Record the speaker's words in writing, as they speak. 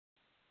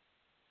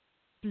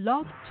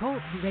Blog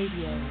Talk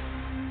Radio.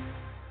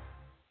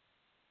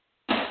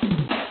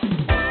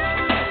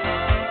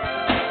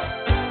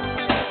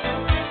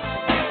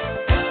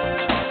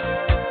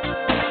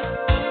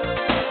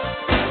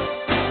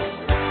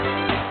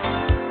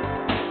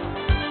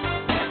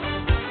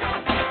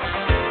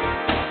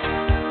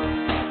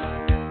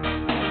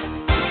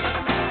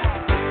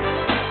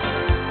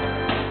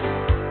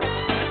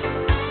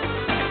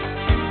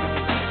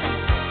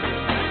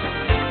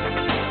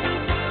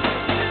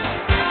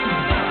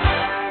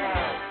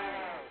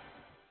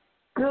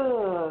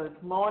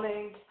 Good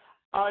morning.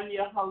 I'm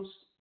your host,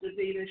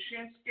 Davida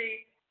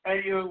Shinsky,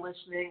 and you're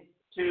listening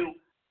to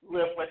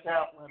Live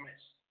Without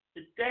Limits.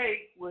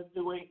 Today, we're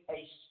doing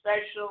a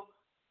special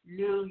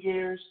New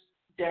Year's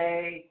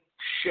Day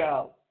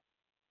show.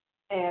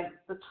 And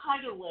the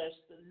title is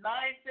The 9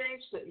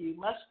 Things That You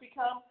Must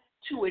Become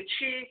to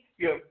Achieve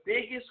Your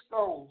Biggest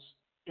Goals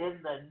in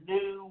the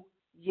New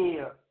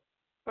Year.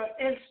 For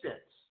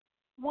instance,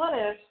 what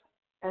if,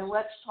 and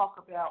let's talk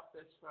about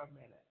this for a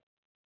minute,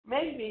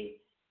 maybe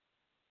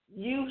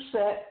you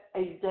set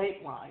a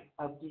dateline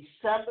of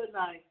December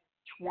 9th,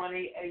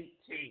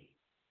 2018.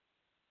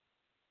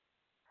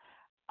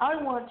 I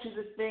want you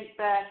to think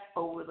back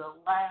over the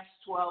last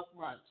 12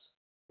 months.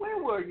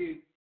 Where were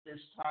you this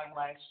time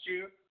last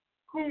year?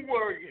 Who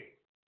were you?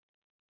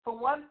 For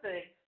one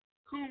thing,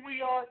 who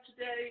we are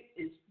today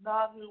is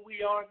not who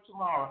we are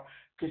tomorrow,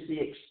 because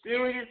the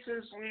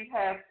experiences we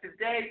have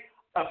today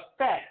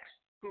affect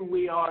who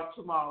we are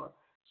tomorrow.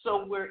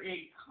 So we're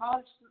in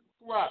constant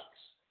flux.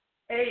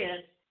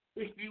 And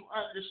if you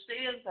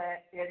understand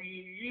that and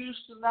you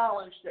use the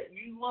knowledge that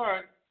you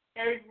learn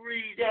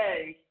every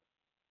day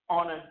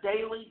on a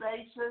daily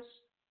basis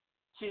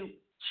to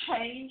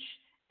change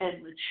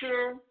and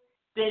mature,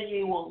 then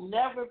you will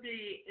never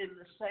be in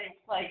the same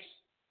place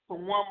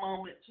from one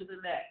moment to the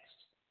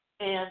next.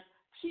 And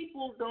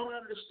people don't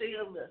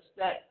understand this,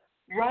 that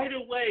right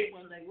away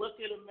when they look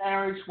at a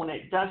marriage, when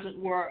it doesn't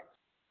work,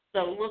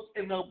 they'll look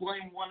and they'll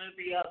blame one or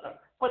the other.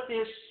 But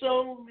there's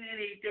so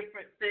many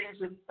different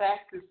things and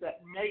factors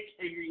that make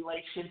a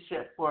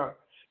relationship work.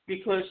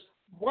 Because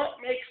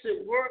what makes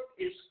it work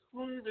is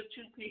who the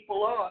two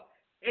people are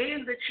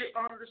and that you're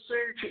on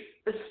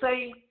the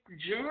same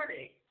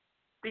journey.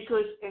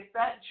 Because if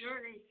that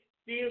journey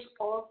veers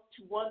off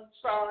to one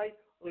side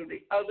or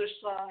the other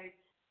side,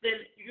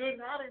 then you're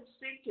not in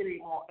sync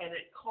anymore and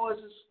it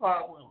causes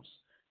problems.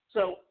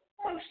 So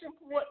most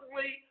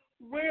importantly,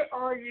 where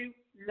are you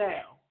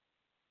now?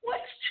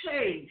 What's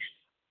changed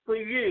for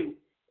you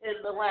in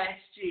the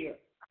last year?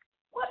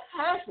 What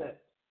hasn't?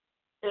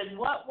 In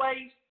what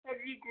ways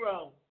have you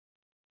grown?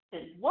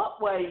 In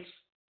what ways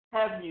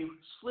have you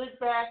slid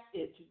back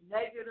into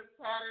negative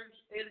patterns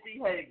and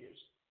behaviors?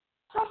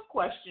 Tough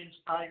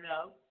questions, I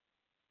know.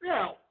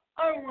 Now,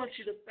 I want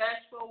you to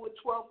fast forward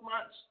 12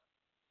 months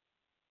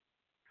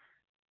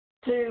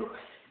to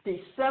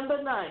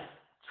December 9th,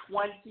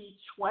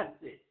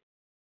 2020.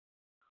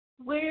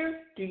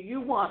 Where do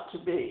you want to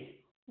be?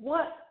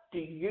 What do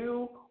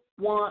you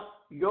want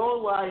your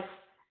life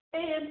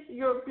and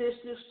your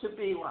business to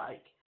be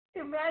like?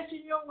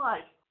 Imagine your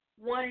life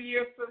 1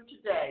 year from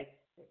today.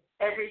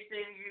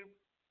 Everything you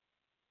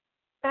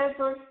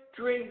ever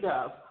dreamed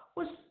of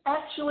was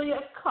actually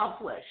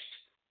accomplished.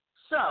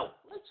 So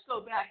let's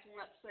go back and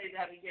let's say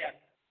that again.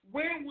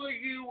 Where were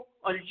you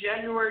on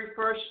January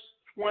 1st,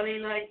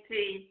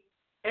 2019?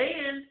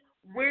 And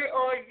where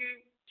are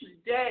you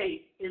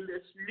today in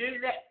this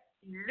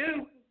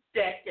new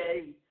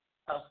decade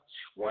of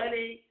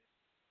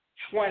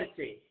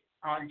 2020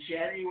 on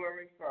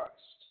January 1st?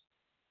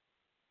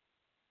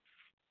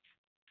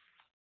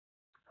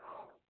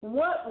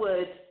 What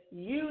would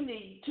you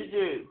need to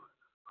do?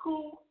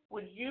 Who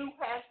would you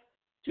have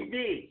to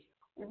be?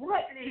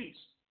 What needs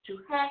to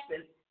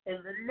happen in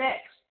the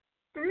next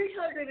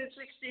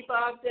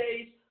 365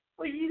 days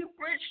for you to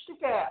bridge the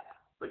gap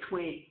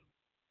between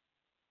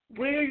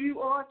where you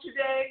are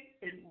today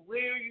and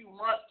where you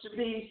want to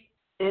be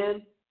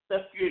in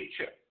the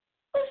future?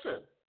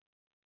 Listen,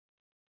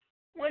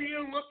 when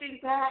you're looking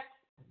back,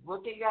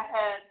 looking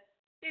ahead,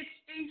 it's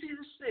easy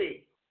to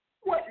see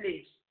what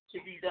needs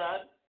to be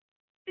done.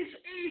 It's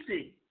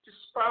easy to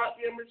spot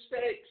your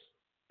mistakes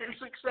and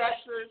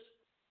successes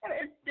and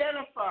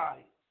identify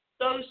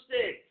those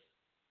things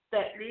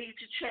that need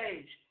to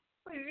change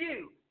for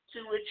you to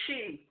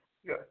achieve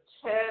your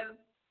 10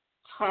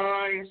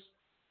 times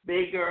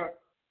bigger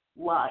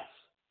life.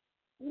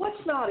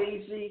 What's not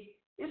easy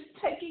is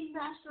taking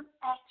massive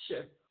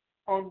action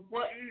on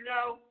what you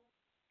know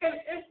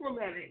and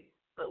implementing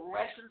the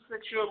lessons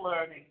that you're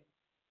learning.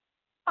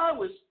 I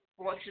was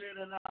fortunate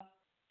enough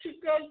to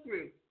go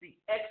through the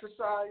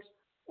exercise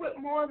with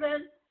more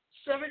than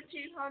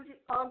 1,700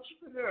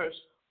 entrepreneurs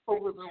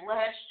over the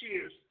last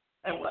years.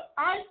 And what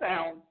I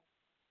found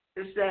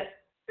is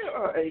that there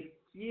are a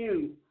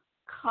few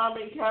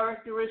common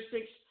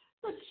characteristics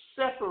that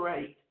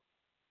separate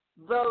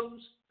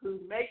those who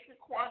make the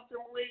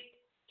quantum leap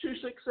to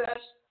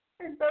success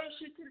and those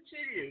who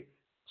continue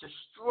to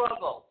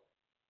struggle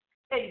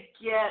and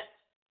get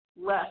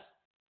left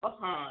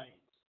behind.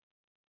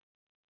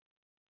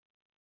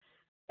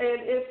 And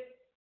if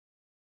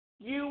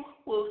you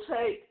will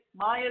take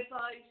my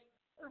advice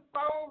and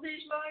follow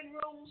these 9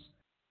 rules,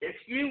 if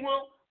you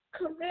will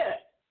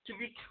commit to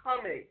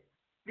becoming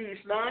these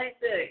 9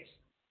 things,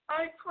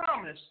 I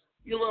promise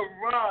you'll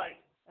arrive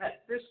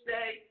at this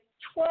day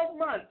 12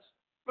 months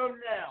from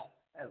now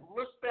and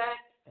look back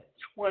at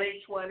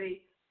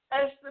 2020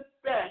 as the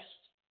best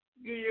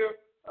year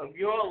of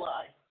your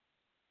life.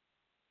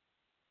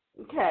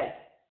 Okay,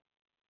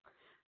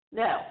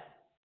 now,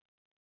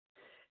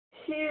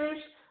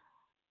 here's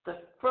the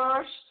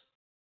first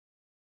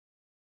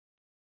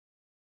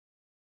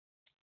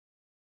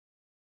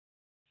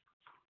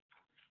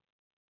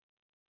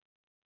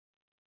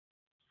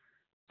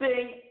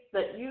thing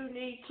that you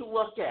need to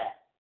look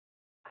at.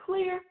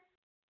 Clear.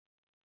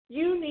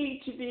 You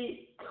need to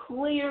be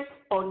clear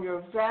on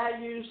your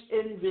values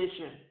and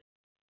vision.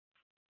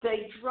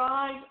 They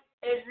drive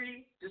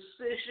every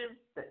decision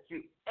that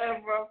you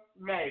ever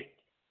make.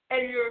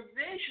 And your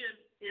vision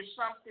is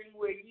something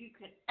where you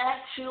can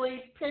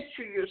actually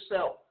picture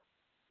yourself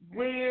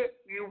where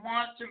you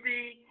want to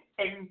be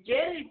and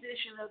get a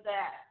vision of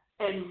that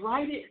and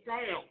write it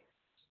down.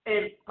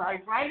 And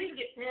by writing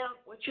it down,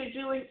 what you're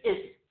doing is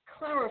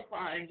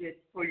clarifying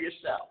it for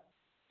yourself.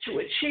 To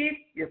achieve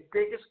your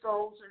biggest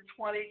goals in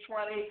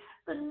 2020,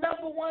 the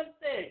number one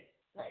thing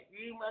that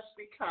you must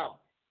become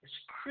is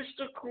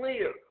crystal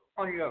clear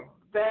on your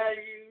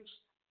values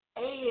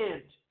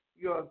and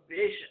your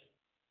vision.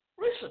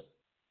 Listen,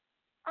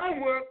 I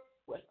work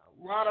with a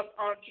lot of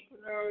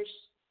entrepreneurs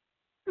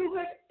who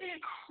have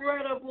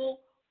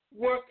incredible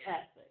work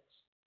ethics.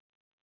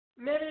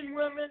 Men and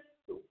women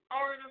who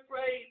aren't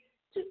afraid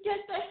to get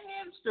their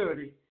hands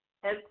dirty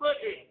and put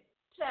in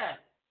 10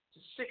 to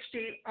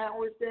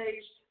 16-hour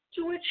days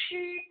to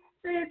achieve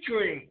their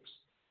dreams.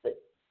 The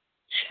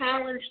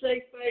challenge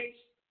they face,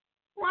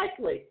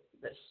 likely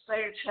the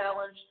same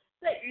challenge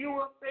that you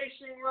are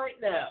facing right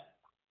now,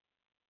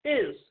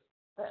 is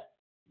that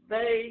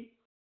they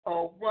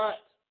are what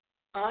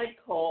I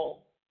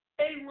call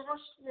a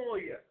lost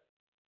warrior.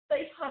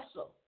 They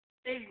hustle,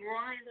 they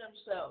grind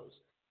themselves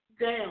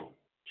down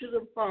to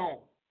the bone,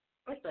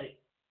 but they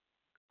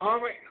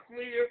aren't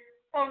clear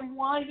on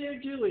why they're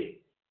doing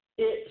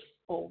it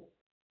or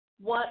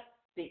what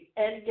the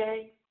end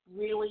game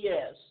really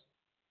is.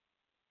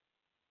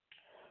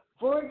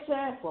 For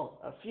example,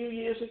 a few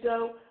years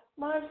ago,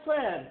 my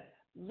friend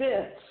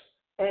Vince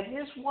and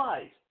his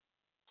wife,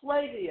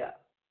 Flavia,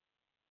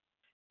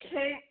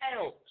 came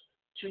out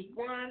to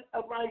one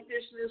of my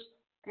business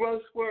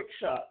growth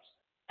workshops.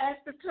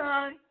 At the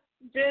time,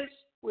 Vince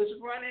was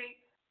running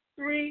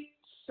 3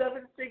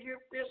 7-figure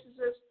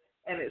businesses,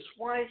 and his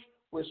wife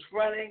was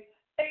running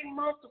a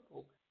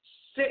multiple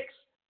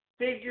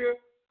 6-figure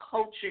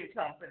coaching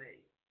company.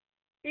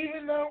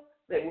 Even though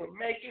they were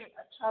making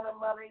a ton of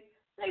money,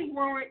 they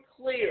weren't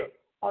clear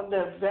on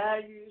their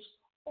values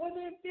or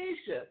their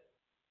vision.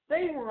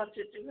 They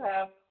wanted to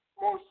have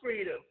more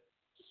freedom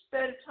to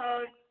spend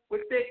time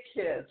with their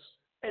kids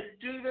and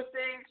do the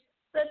things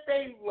that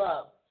they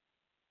loved.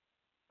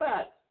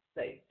 But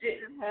they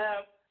didn't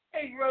have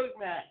a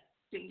roadmap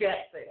to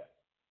get there.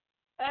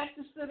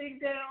 After sitting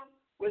down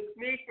with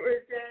me for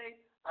a day,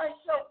 I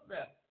helped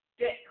them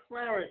get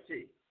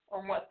clarity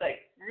on what they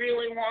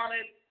really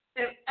wanted.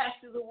 And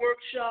after the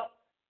workshop,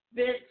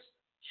 Vince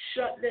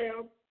shut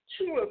down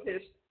 2 of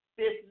his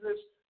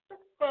businesses to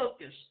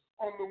focus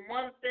on the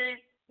one thing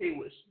he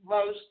was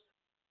most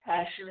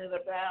passionate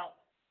about.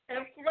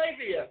 And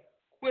Flavia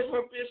quit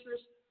her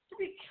business to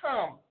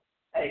become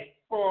a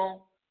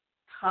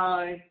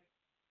full-time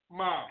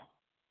mom.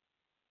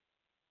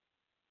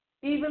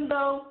 Even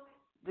though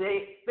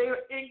their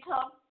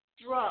income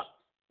dropped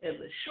in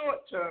the short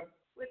term,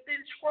 within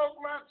 12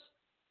 months,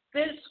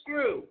 Vince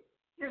grew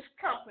his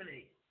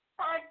company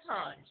 5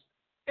 times,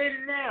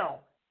 and now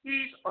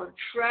he's on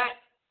track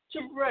to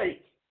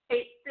break 8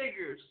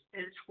 figures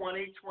in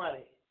 2020.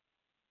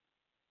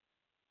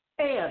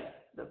 And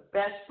the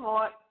best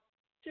part,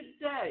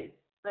 today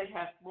they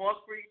have more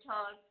free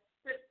time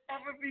than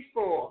ever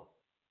before.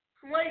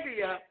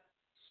 Flavia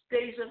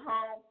stays at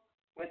home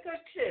with her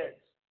kids.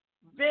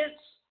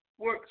 Vince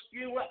works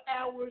fewer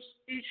hours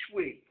each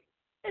week,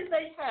 and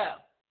they have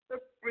the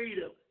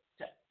freedom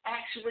to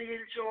actually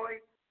enjoy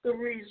the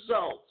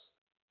results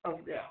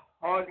of their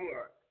hard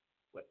work.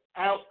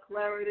 Without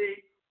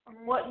clarity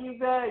on what you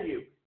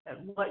value and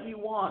what you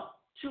want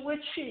to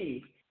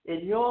achieve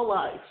in your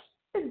life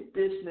and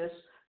business,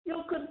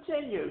 you'll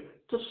continue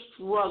to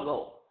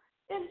struggle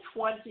in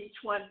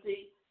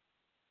 2020,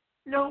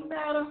 no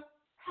matter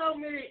how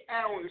many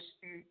hours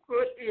you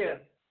put in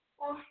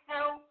or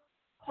how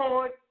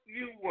hard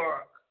you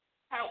work.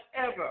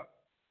 However,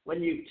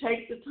 when you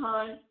take the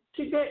time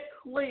to get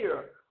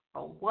clear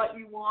on what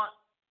you want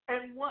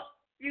and what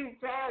you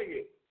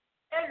value,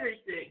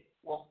 everything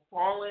will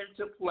fall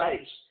into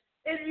place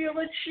and you'll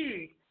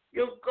achieve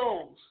your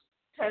goals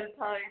 10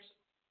 times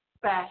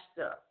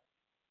faster.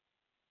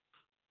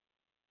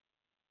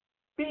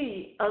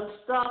 Be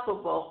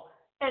unstoppable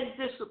and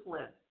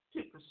disciplined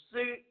to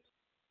pursuit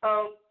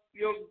of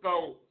your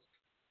goals.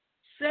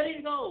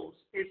 Setting goals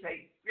is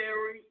a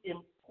very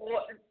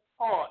important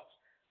part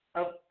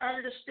of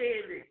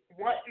understanding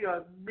what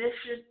your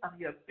mission of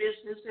your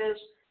business is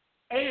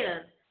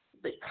and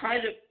the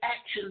kind of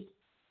action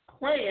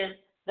plan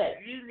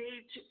that you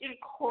need to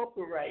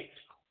incorporate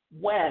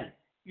when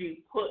you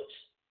put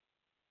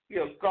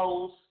your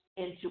goals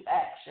into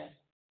action.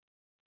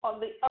 On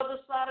the other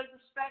side of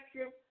the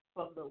spectrum,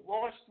 from the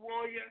lost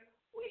warrior,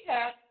 we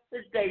have the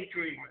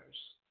daydreamers,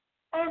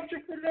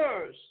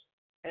 entrepreneurs,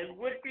 and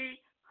would-be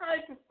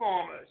high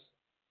performers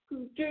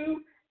who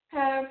do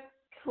have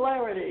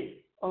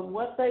clarity on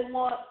what they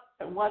want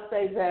and what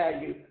they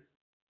value,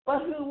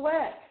 but who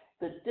lack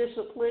the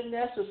discipline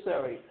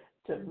necessary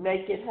to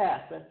make it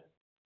happen.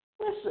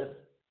 Listen,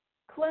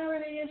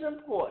 clarity is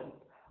important,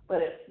 but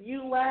if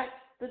you lack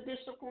the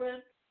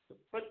discipline to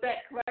put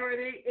that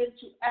clarity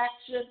into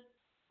action,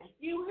 if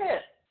you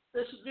hit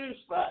the snooze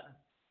button,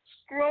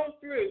 scroll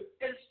through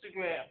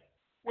Instagram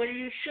when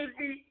you should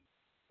be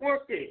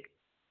working,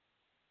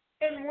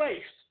 and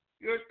waste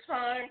your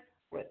time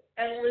with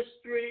endless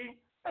stream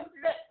of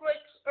Netflix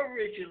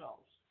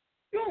originals,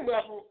 your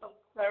level of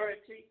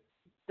clarity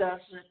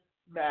doesn't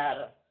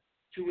matter.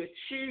 To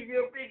achieve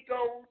your big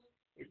goals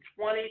in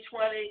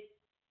 2020,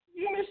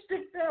 you must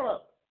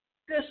develop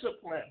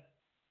discipline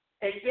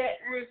and get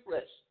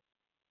ruthless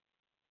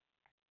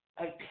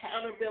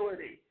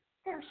accountability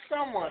from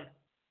someone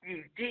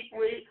you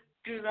deeply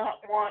do not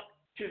want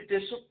to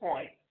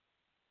disappoint.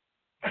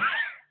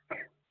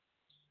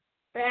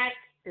 Back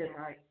in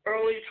my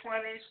early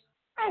 20s,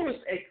 I was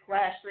a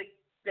classic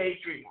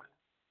daydreamer.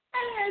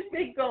 I had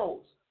big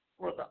goals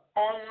for the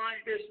online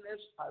business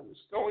I was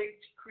going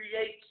to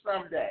create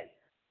someday.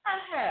 I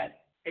had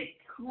a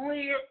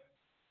clear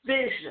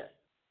vision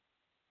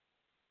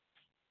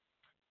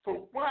for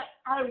what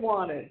I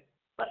wanted,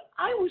 but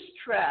I was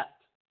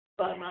trapped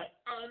by my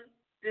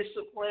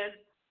undisciplined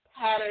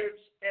patterns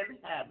and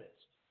habits.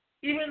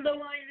 Even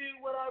though I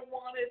knew what I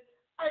wanted,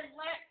 I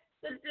lacked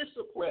the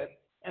discipline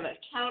and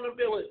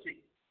accountability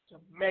to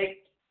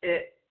make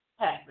it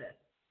happen.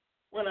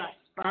 When I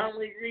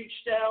finally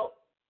reached out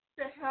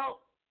to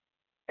help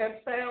and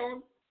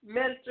found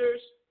mentors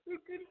who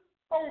could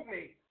hold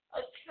me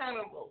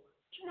accountable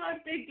to my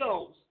big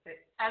goals and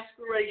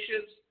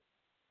aspirations,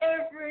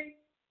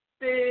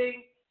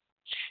 everything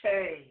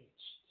changed.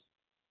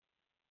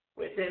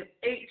 Within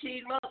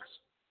 18 months,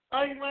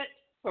 I went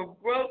from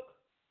broke,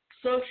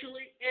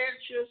 socially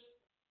anxious,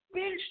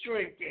 binge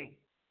drinking,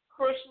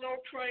 personal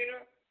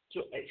trainer to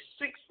a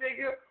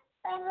six-figure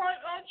online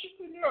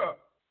entrepreneur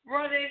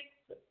running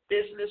the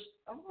business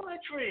of my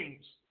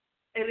dreams.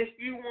 And if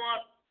you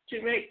want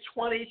to make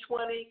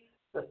 2020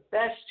 the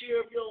best year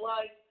of your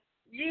life,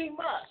 you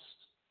must.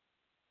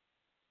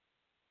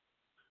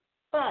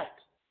 But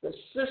the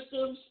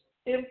systems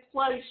in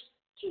place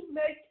to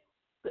make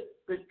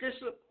the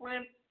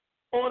discipline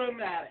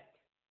automatic.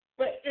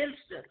 For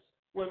instance,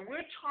 when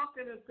we're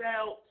talking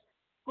about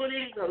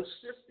putting those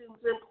systems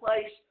in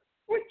place,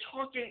 we're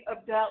talking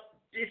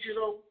about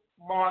digital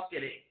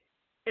marketing.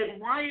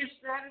 And why is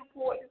that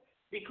important?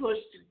 Because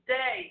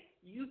today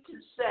you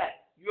can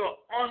set your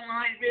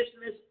online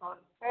business on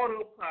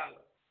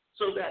autopilot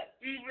so that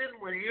even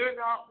when you're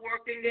not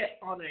working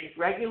it on a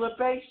regular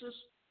basis,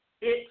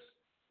 it's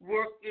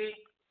working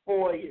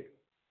for you.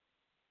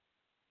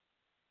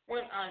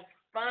 When I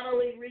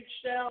finally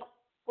reached out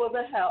for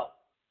the help,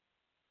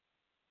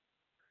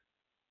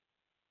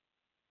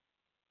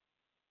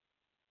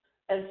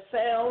 and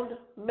found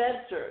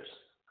mentors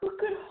who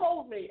could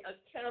hold me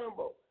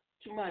accountable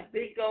to my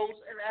big goals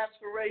and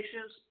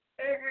aspirations,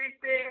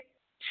 everything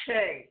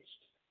changed.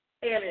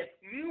 And if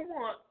you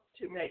want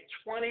to make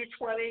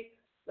 2020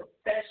 the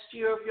best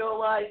year of your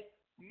life,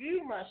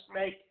 you must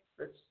make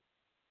this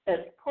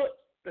and put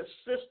the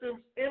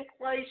systems in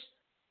place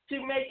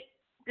to make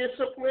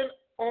discipline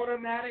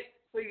automatic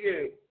for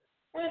you.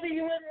 Whether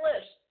you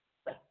enlist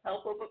the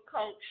help of a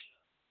coach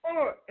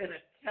or an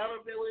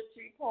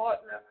accountability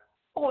partner,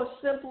 or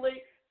simply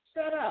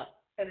set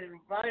up an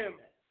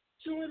environment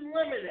to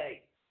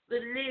eliminate the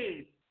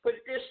need for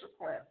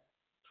discipline,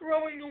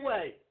 throwing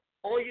away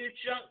all your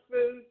junk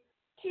food,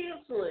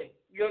 canceling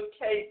your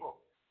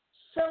cable,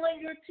 selling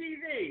your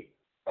TV,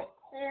 or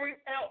pouring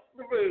out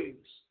the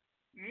booze.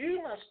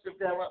 You must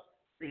develop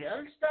the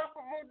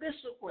unstoppable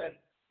discipline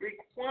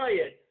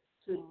required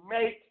to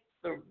make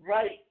the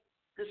right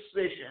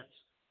decisions.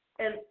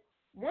 And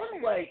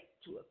one way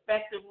to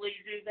effectively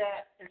do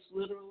that is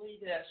literally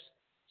this: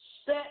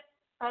 set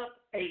up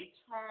a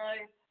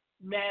time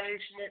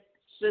management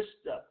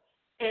system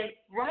and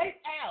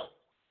write out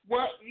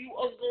what you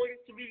are going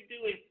to be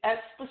doing at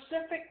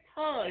specific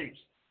times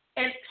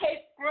and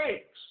take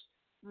breaks.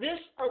 This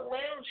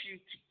allows you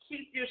to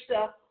keep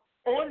yourself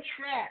on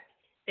track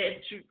and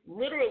to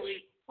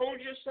literally hold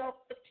yourself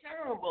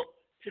accountable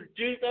to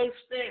do those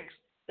things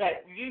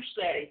that you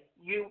say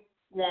you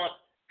want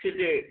to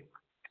do.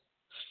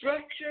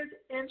 Structured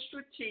and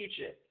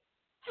strategic.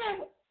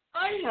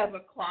 I have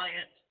a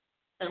client,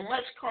 and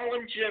let's call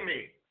him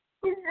Jimmy,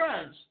 who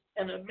runs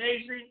an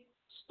amazing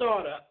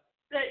startup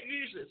that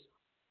uses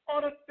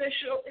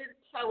artificial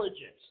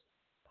intelligence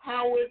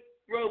powered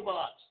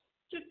robots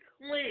to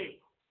clean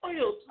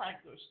oil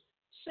tankers,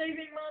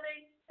 saving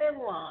money and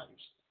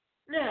lives.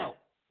 Now,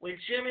 when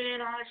Jimmy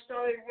and I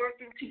started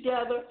working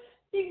together,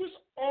 he was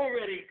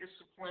already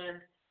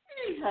disciplined.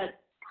 He had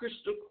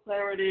crystal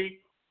clarity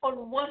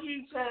on what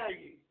he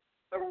valued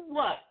or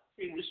what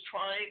he was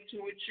trying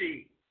to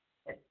achieve.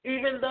 And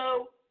even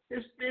though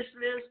his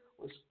business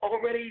was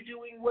already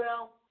doing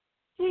well,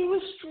 he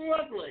was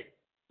struggling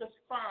to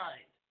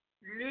find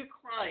new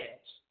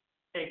clients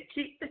and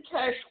keep the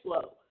cash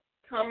flow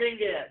coming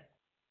in.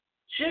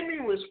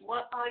 Jimmy was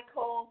what I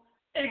call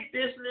a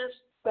business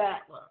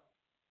battler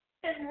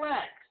and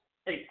lacked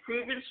a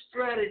proven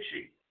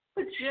strategy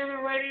for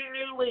generating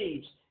new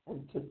leads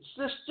and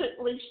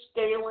consistently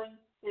scaling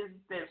his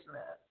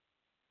business.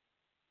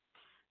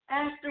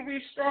 After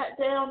we sat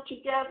down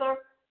together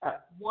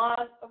at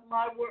one of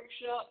my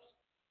workshops,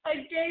 I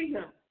gave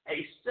him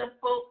a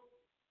simple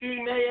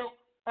email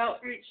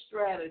outreach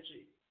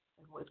strategy.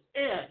 And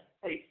within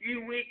a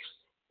few weeks,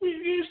 he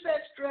used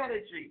that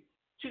strategy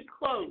to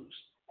close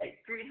a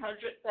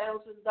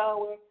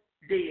 $300,000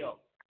 deal.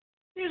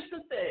 Here's the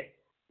thing,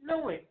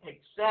 knowing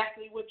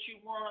exactly what you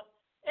want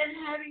and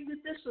having the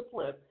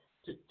discipline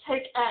to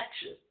take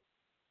action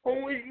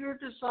on your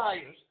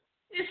desires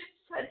is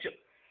essential.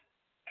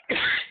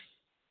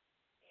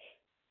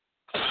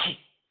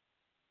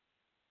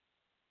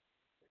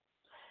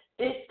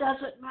 It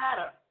doesn't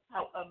matter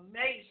how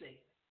amazing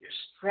your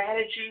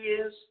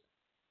strategy is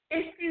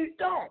if you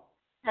don't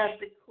have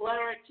the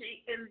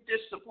clarity and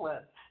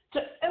discipline to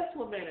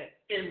implement it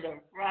in the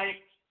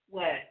right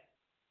way.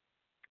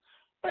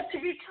 But to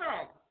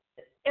become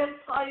an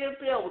empire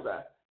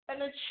builder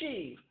and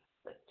achieve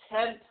the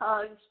 10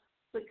 times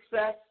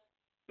success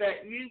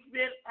that you've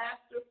been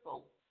after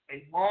for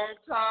a long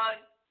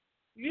time,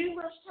 you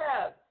must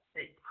have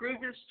a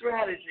proven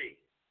strategy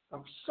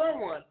from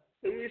someone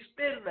who has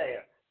been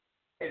there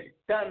and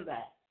done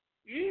that.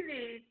 You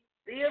need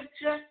the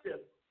objective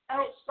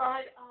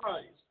outside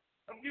eyes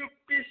of your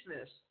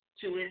business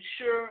to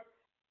ensure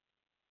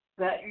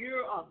that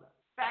you're on the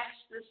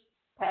fastest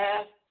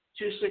path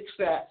to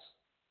success.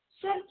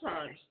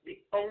 Sometimes the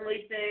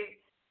only thing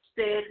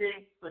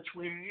standing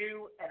between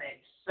you and a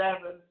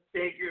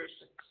seven-figure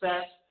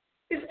success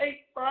is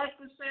a 5%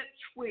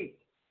 tweak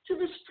to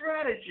the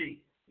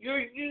strategy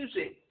you're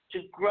using to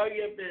grow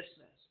your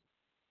business.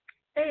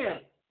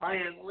 And by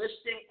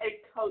enlisting a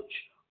coach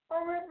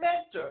or a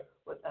mentor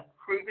with a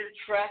proven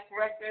track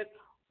record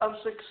of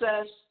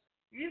success,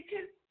 you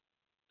can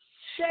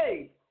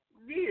shave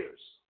years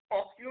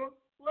off your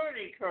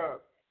learning curve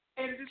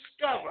and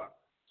discover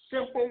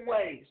simple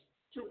ways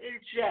to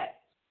inject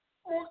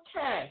more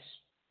cash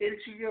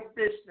into your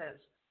business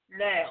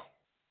now.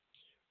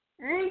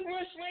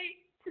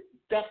 Ruthlessly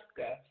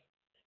productive.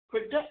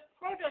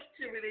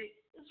 Productivity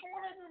is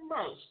one of the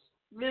most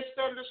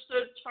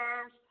misunderstood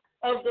terms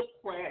of the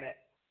planet.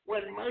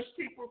 When most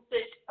people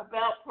think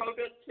about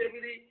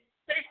productivity,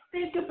 they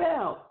think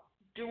about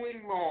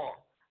doing more,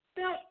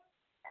 about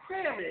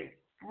cramming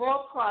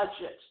more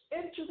projects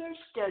into their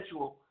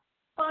schedule,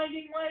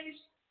 finding ways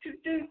to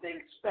do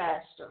things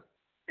faster,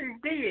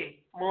 and being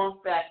more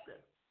effective.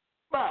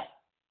 But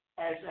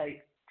as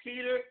a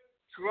Peter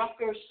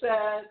Drucker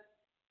said,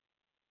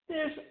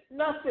 there's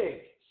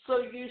nothing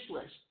so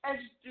useless as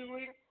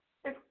doing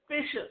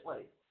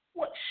efficiently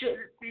what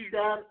shouldn't be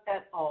done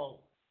at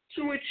all.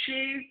 To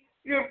achieve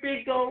your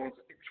big goals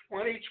in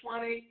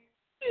 2020,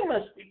 you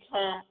must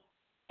become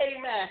a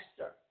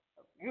master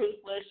of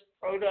ruthless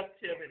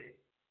productivity.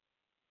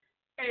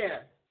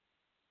 And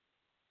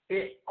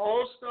it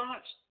all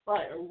starts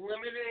by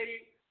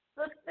eliminating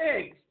the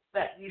things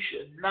that you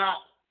should not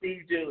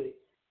be doing.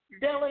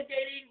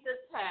 Delegating the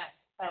tasks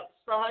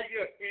outside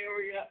your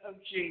area of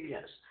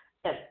genius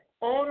and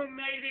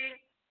automating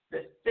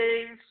the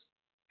things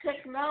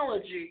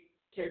technology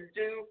can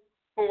do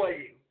for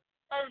you.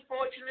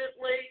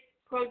 Unfortunately,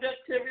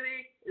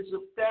 productivity is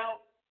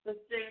about the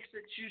things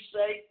that you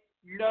say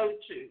no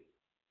to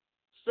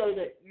so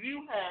that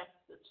you have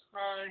the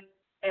time,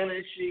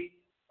 energy,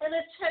 and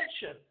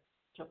attention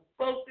to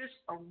focus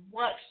on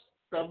what's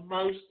the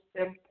most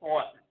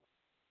important.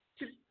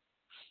 To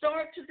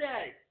start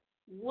today,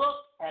 look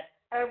at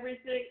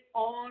everything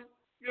on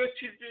your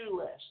to-do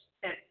list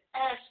and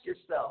ask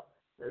yourself,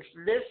 does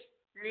this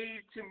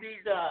need to be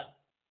done?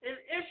 And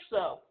if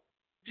so,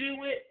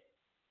 do it.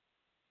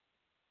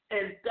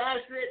 And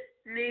does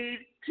it need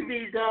to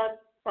be done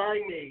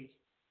by me?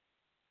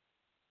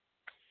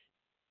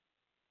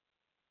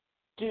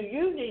 Do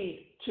you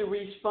need to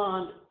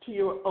respond to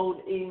your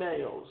own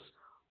emails,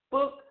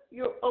 book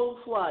your own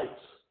flights,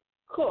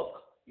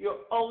 cook your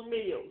own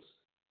meals,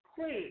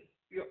 clean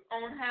your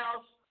own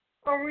house,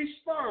 or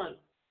respond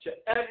to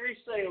every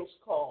sales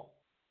call?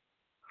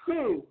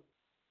 Who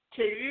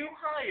can you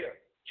hire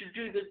to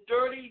do the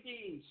dirty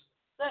deeds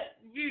that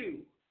you,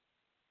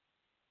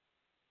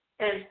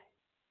 and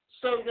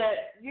so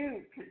that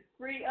you can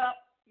free up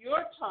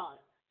your time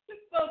to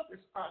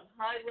focus on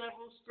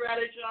high-level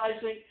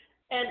strategizing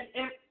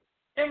and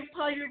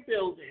empire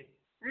building?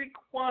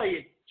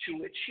 required to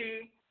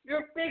achieve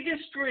your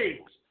biggest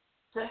dreams.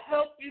 To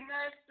help you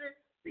master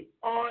the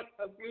art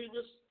of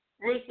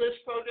ruthless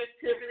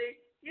productivity,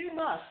 you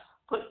must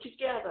put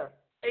together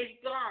a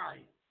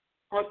guide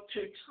up to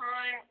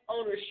time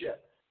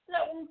ownership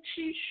that will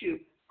teach you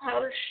how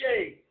to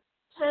shave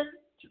 10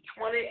 to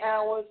 20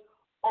 hours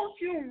off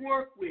your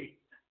work week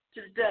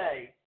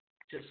today.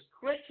 Just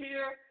click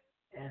here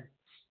and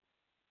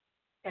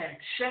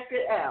check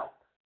it out.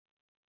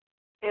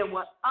 And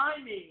what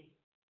I mean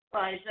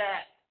by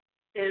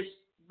that is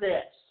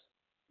this,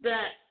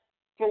 that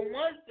for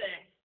one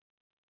thing,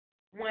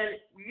 when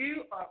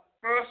you are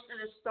first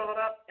in a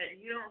startup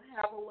and you don't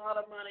have a lot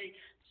of money,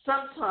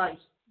 sometimes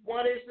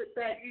what is it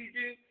that you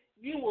do?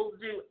 You will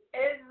do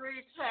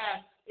every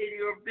task in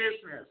your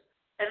business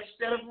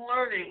instead of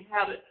learning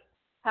how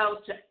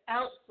to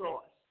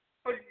outsource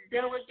or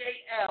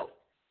delegate out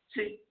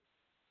to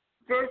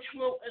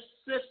virtual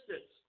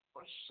assistants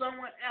or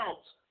someone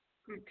else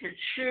who can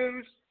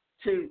choose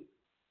to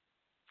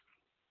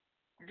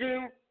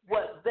do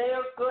what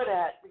they're good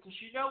at. Because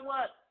you know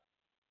what?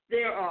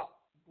 There are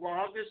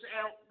bloggers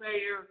out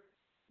there.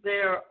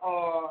 There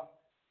are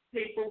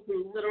people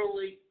who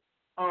literally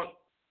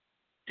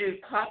do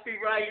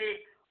copywriting.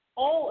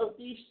 All of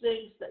these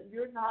things that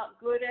you're not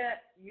good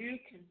at, you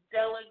can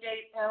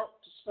delegate out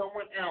to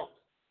someone else.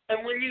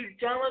 And when you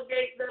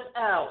delegate them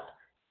out,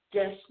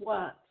 guess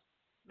what?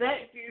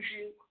 That gives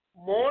you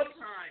more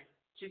time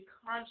to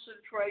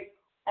concentrate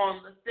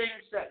on the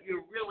things that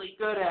you're really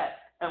good at.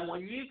 And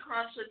when you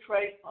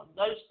concentrate on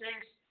those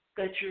things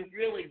that you're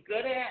really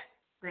good at,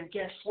 then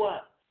guess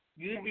what?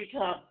 You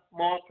become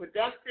more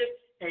productive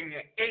and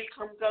your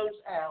income goes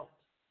up.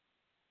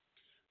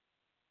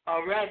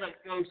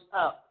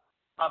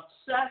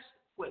 Obsessed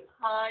with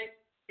high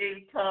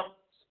income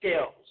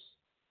skills.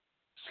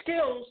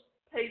 Skills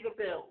pay the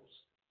bills.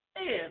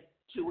 And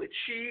to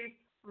achieve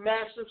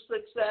massive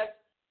success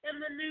in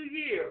the new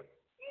year,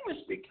 you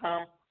must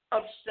become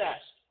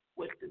obsessed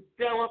with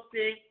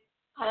developing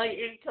high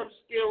income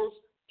skills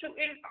to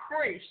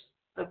increase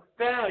the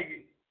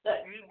value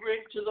that you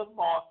bring to the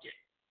market.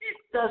 It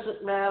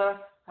doesn't matter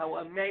how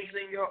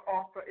amazing your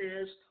offer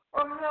is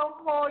or how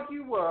hard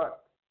you work.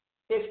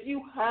 If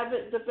you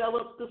haven't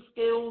developed the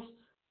skills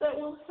that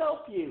will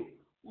help you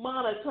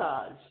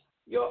monetize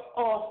your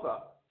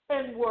offer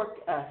and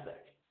work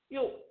ethic,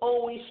 you'll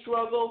always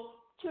struggle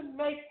to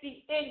make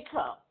the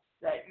income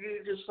that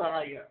you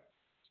desire.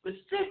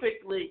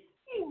 Specifically,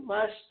 you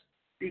must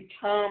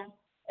become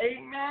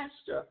a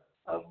master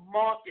of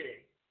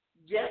marketing.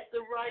 Get the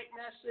right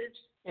message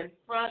in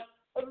front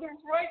of the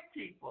right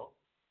people.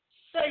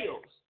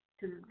 Sales,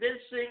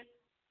 convincing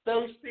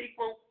those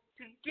people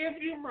to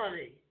give you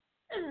money.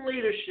 And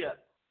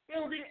leadership,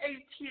 building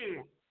a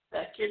team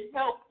that can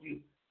help you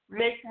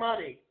make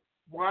money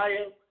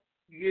while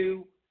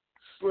you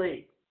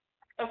sleep.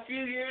 A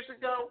few years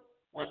ago,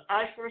 when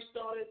I first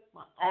started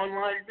my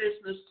online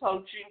business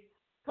coaching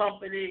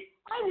company,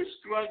 I was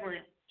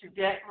struggling to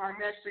get my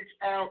message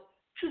out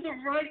to the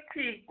right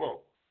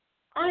people.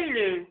 I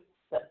knew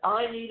that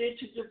I needed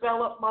to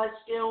develop my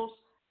skills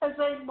as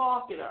a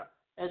marketer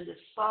and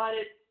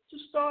decided to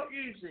start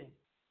using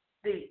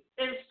the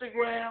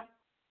Instagram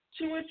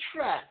to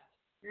attract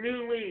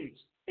new leads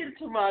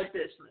into my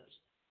business.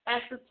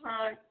 At the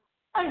time,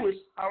 I was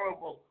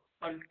horrible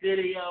on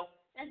video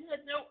and had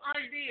no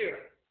idea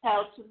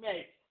how to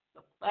make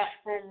the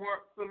platform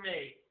work for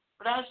me.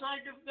 But as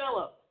I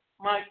developed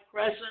my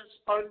presence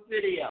on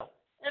video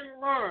and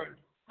learned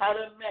how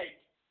to make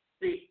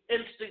the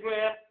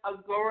Instagram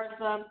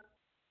algorithm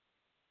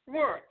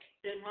work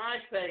in my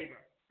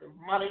favor, the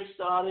money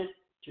started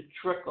to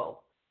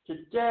trickle.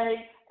 Today,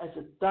 as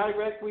a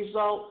direct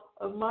result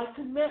of my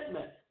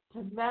commitment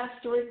to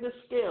mastering the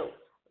skill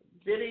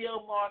of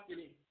video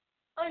marketing,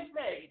 I've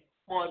made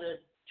more than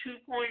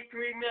 $2.3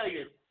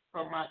 million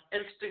from my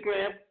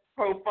Instagram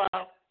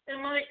profile,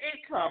 and my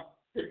income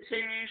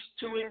continues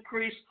to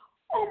increase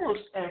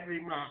almost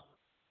every month.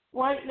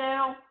 Right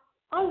now,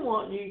 I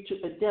want you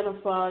to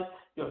identify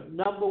your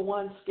number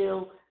one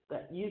skill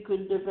that you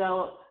can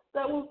develop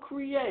that will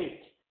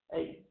create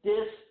a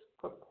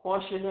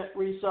disproportionate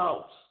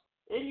results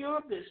in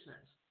your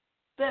business.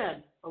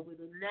 Then, over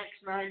the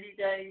next 90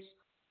 days,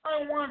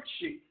 I want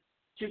you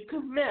to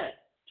commit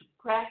to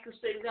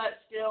practicing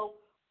that skill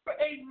for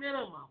a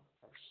minimum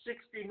of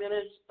 60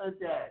 minutes a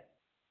day.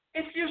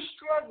 If you're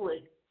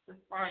struggling to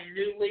find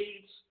new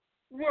leads,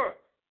 work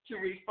to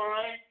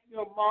refine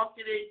your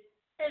marketing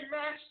and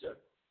master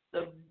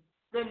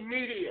the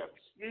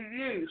mediums you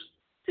use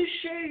to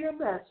share your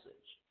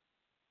message.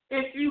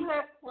 If you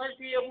have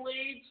plenty of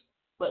leads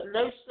but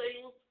no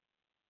sales,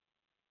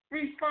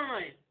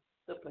 refine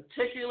the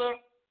particular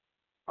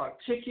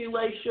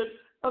articulation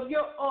of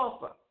your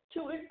offer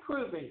to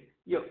improving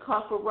your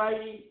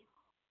copywriting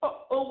or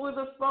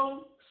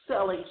over-the-phone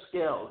selling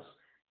skills.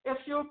 If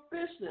your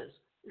business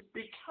is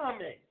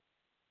becoming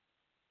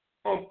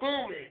or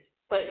booming,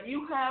 but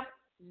you have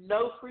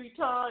no free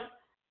time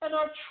and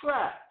are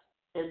trapped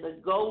in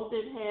the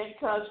golden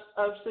handcuffs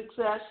of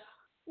success,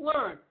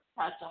 learn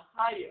how to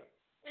hire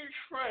and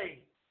train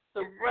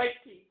the right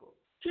people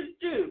to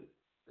do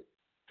the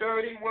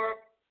dirty work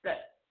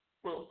that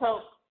will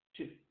help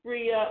to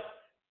free up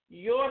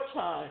your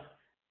time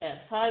and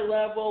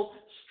high-level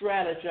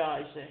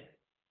strategizing.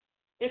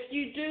 If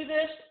you do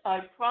this, I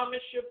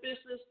promise your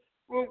business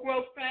will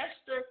grow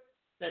faster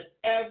than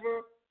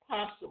ever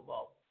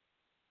possible.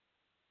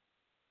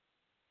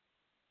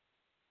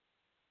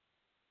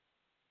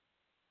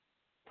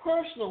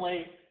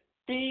 Personally,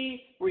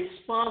 be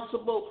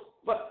responsible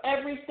for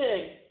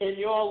everything in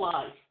your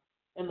life.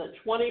 In the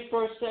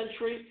 21st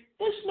century,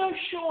 there's no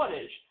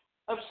shortage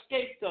of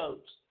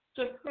scapegoats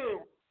to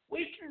whom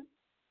we can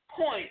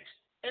point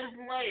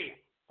and blame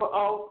for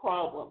our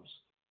problems,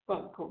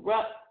 from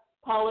corrupt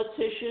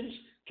politicians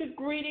to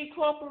greedy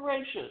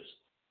corporations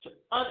to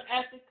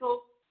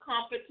unethical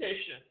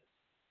competition.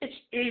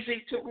 It's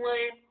easy to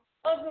blame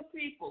other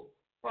people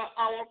for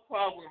our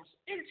problems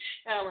and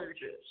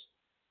challenges,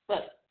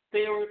 but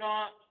fear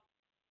not,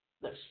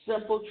 the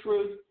simple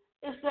truth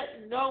is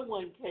that no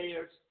one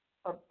cares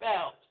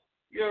about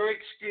your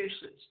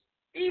excuses,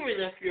 even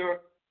if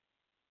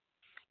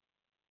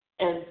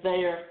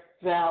they're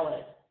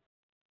valid.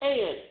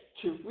 And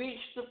to reach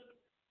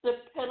the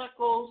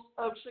pinnacles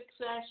of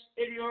success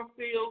in your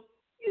field,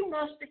 you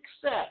must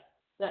accept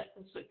that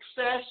the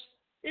success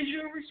is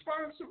your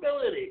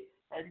responsibility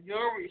and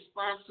your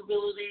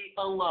responsibility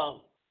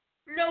alone.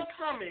 No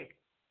coming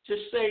to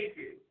save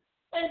you,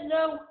 and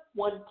no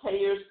one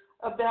cares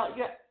about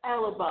your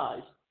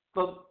alibis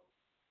for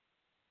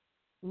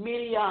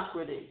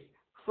mediocrity.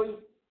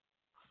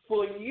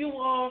 For you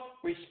are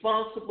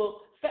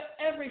responsible for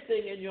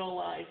everything in your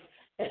life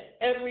and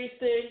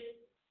everything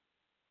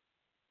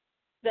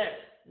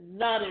that's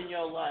not in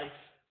your life.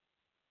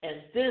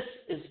 And this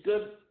is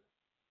good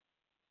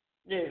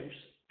news,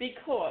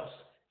 because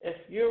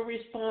if you're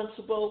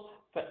responsible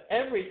for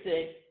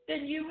everything,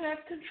 then you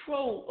have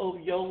control over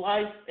your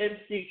life and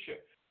future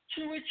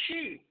to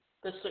achieve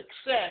the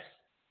success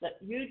that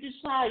you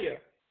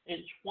desire in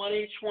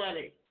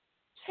 2020.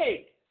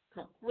 Take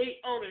complete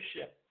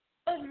ownership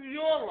of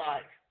your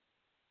life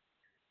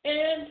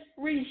and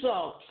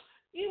results.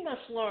 You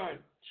must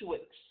learn to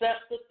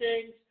accept the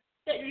things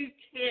that you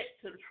can't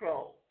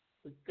control,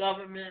 the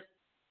government,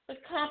 the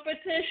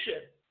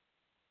competition,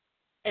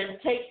 and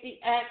take the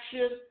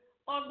action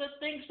on the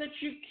things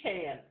that you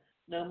can,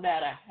 no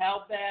matter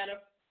how bad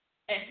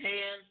a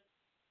hand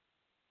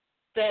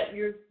that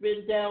you've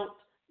been dealt.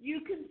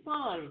 You can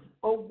find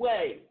a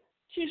way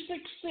to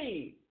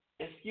succeed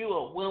if you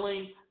are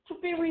willing to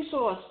be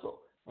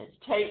resourceful and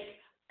take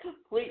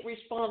complete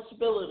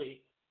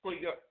responsibility for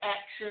your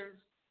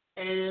actions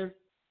and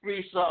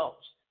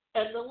results.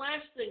 And the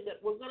last thing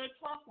that we're going to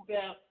talk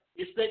about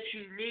is that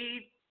you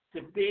need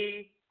to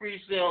be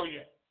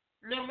resilient.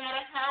 No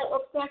matter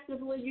how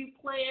effectively you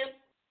plan,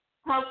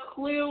 how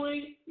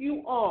clearly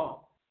you are,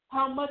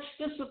 how much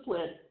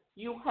discipline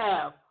you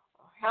have,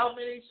 or how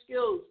many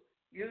skills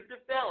you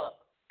develop,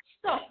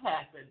 stuff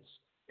happens.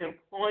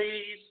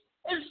 Employees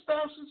and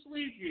spouses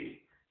leave you.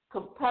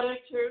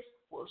 Competitors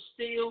will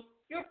steal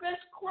your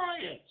best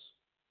clients.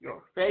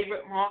 Your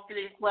favorite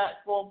marketing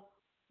platform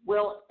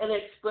will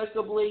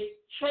inexplicably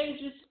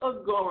change its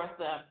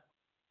algorithm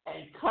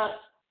and cut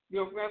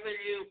your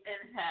revenue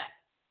in half.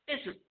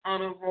 It's an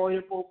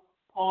unavoidable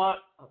part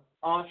of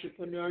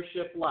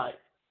entrepreneurship life.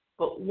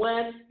 But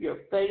when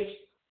you're faced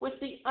with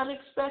the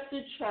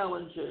unexpected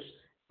challenges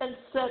and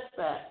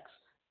setbacks,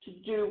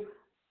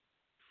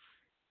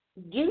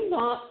 do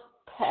not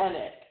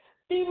panic.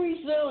 Be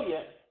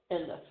resilient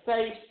in the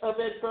face of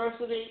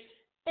adversity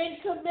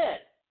and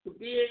commit to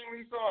being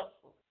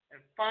resourceful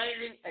and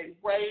finding a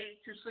way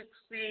to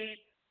succeed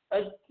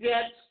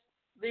against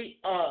the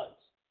odds.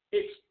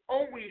 It's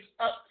always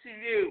up to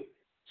you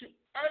to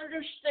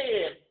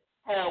understand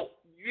how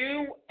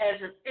you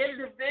as an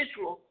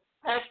individual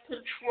have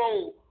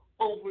control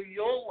over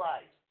your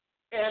life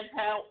and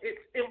how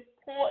it's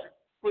important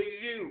for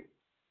you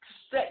to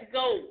set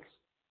goals.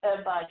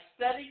 And by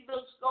setting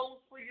those goals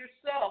for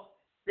yourself,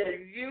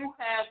 then you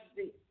have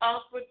the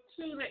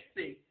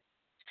opportunity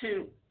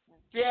to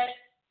get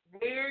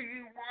where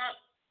you want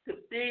to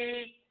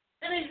be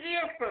in a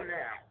year from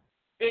now.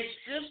 It's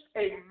just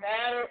a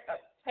matter of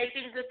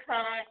taking the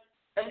time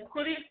and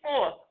putting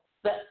forth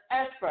the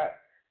effort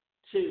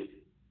to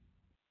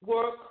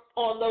work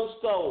on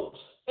those goals.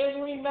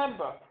 And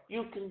remember,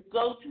 you can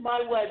go to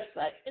my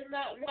website, and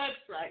that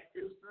website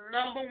is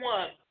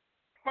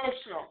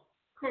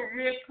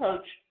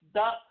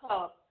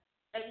personalcareercoach.com,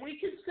 and we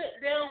can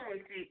sit down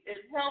with you and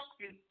help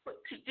you put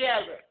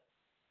together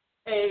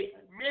a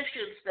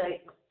mission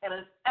statement and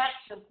an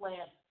action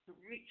plan to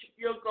reach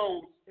your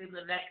goals in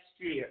the next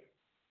year.